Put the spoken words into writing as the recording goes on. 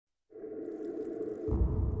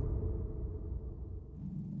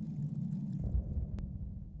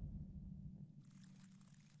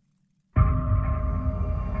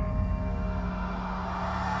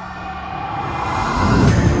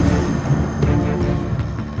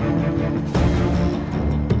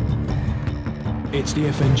It's the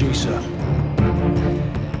FNG, sir.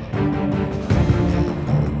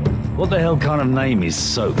 What the hell kind of name is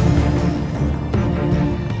Soap?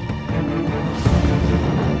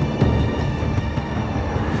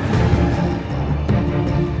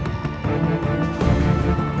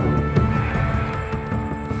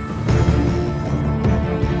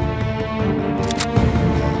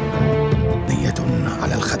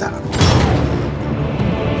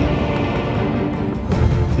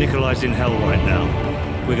 Nikolai's in hell right now.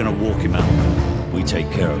 We're gonna walk him out. We take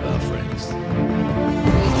care of our friends.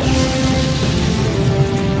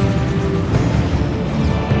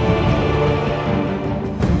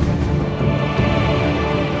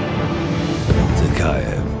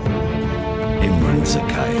 Zakayev. Imran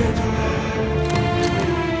Zakayev.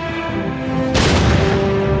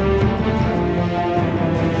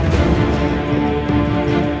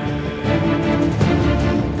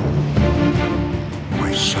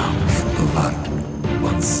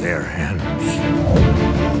 Their hands.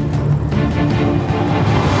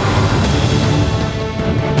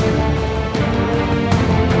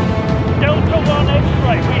 Delta 1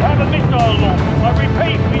 X-ray, we have a missile launch. I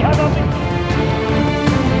repeat, we have a missile.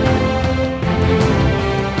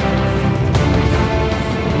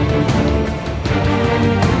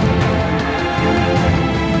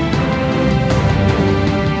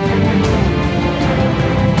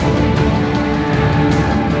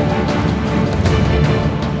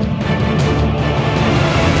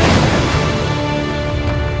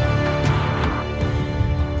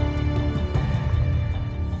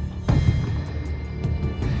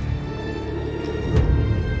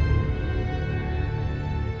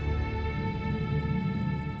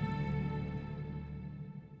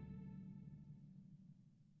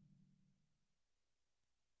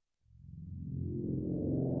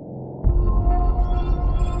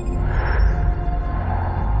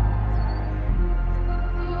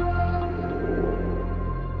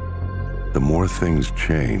 The more things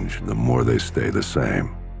change, the more they stay the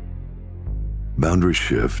same. Boundaries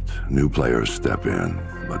shift, new players step in,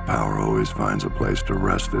 but power always finds a place to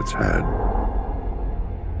rest its head.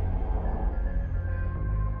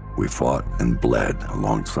 We fought and bled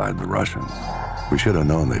alongside the Russians. We should have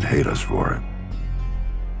known they'd hate us for it.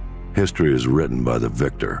 History is written by the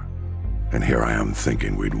victor, and here I am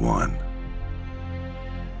thinking we'd won.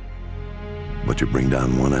 But you bring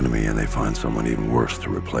down one enemy and they find someone even worse to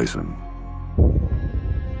replace him.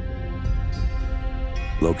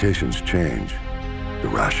 Locations change, the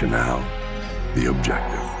rationale, the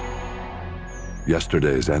objective.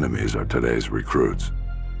 Yesterday's enemies are today's recruits.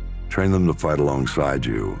 Train them to fight alongside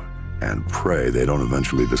you, and pray they don't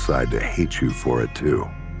eventually decide to hate you for it too.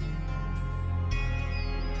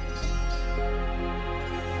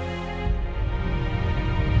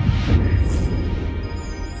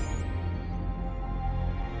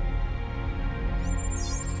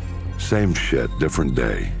 Same shit, different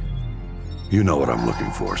day. You know what I'm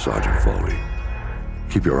looking for, Sergeant Foley.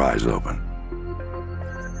 Keep your eyes open.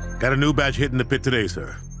 Got a new batch hitting the pit today,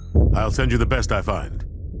 sir. I'll send you the best I find.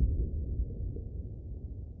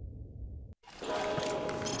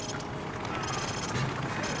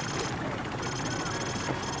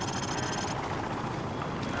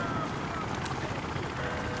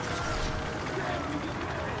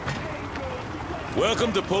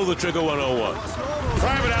 Welcome to Pull the Trigger 101.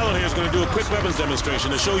 Private Allen here is going to do a quick weapons demonstration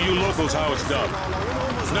to show you locals how it's done.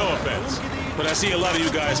 No offense, but I see a lot of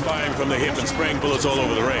you guys firing from the hip and spraying bullets all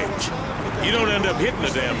over the range. You don't end up hitting the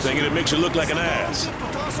damn thing and it makes you look like an ass.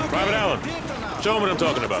 Private Allen, show them what I'm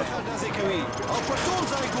talking about.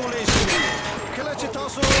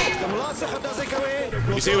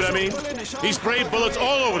 You see what I mean? He sprayed bullets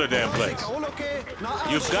all over the damn place.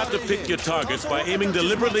 You've got to pick your targets by aiming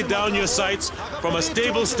deliberately down your sights from a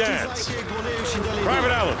stable stance.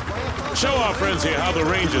 Private Allen, show our friends here how the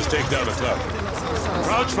Rangers take down a target.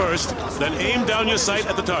 Crouch first, then aim down your sight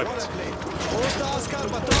at the targets.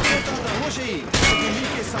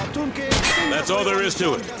 That's all there is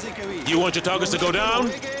to it. You want your targets to go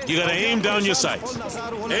down? You gotta aim down your sights.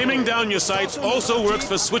 Aiming down your sights also works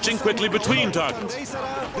for switching quickly between targets.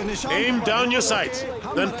 Aim down your sights,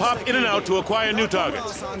 then pop in and out to acquire new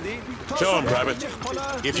targets. Show them, Private.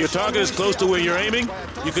 If your target is close to where you're aiming,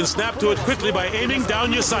 you can snap to it quickly by aiming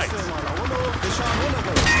down your sights.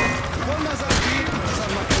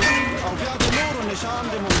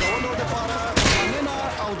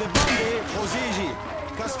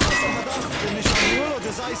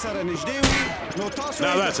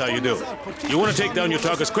 Now that's how you do it. You want to take down your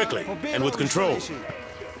targets quickly and with control.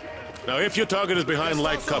 Now, if your target is behind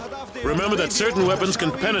light cover, remember that certain weapons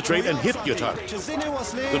can penetrate and hit your target.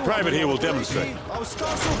 The private here will demonstrate.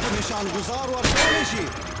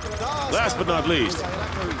 Last but not least,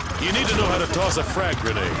 you need to know how to toss a frag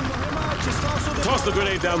grenade. Toss the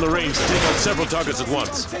grenade down the range to take out several targets at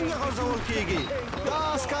once. Good.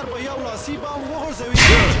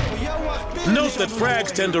 Note that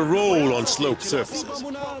frags tend to roll on sloped surfaces,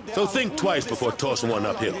 so think twice before tossing one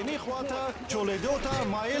uphill.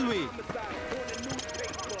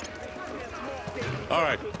 All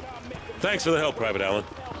right. Thanks for the help, Private Allen.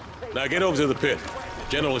 Now get over to the pit.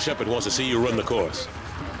 General Shepard wants to see you run the course.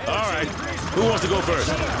 All right. Who wants to go first?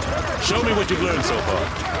 Show me what you've learned so far.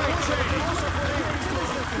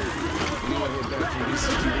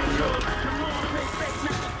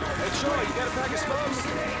 Hey, Troy, you got a pack of smokes?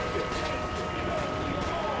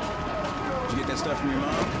 Did you get that stuff from your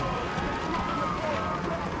mom?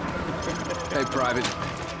 Hey, Private.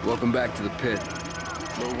 Welcome back to the pit.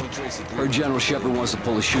 Heard General Shepard wants to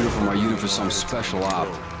pull a shooter from our unit for some special op.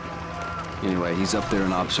 Anyway, he's up there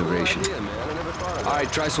in observation. All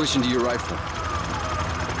right, try switching to your rifle.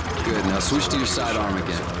 Good, now switch to your sidearm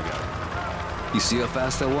again. You see how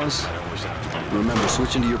fast that was? Remember,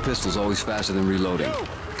 switching to your pistol's always faster than reloading.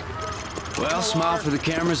 Well, smile for the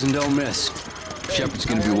cameras and don't miss. Shepard's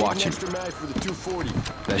gonna be watching.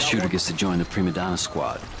 Best shooter gets to join the Prima Donna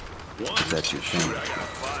squad. If that's your thing.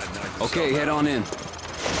 Okay, head on in.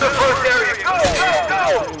 The first area, go, go,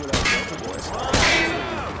 go!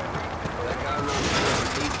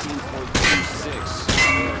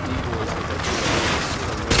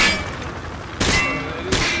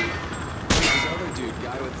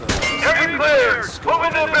 Heavy cleared! Move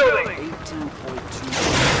into the building!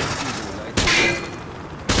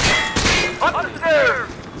 Up the stairs!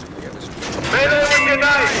 Melee with your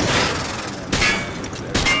knife!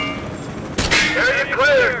 Area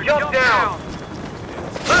clear! Jump down!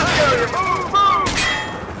 Left area! Move! Move!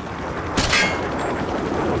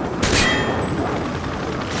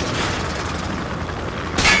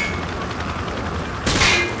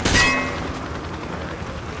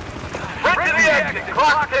 Sprint to the exit!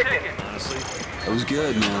 Clock ticking! That was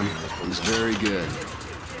good, man. It was very good.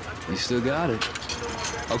 You still got it.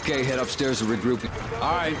 Okay, head upstairs and regroup.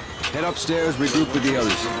 All right, head upstairs, regroup with the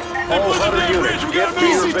others. All 100 units, get to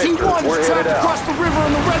your victor. We're headed out. Across the river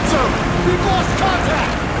in the red zone. We've lost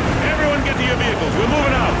contact. Everyone get to your vehicles. We're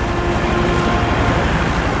moving out.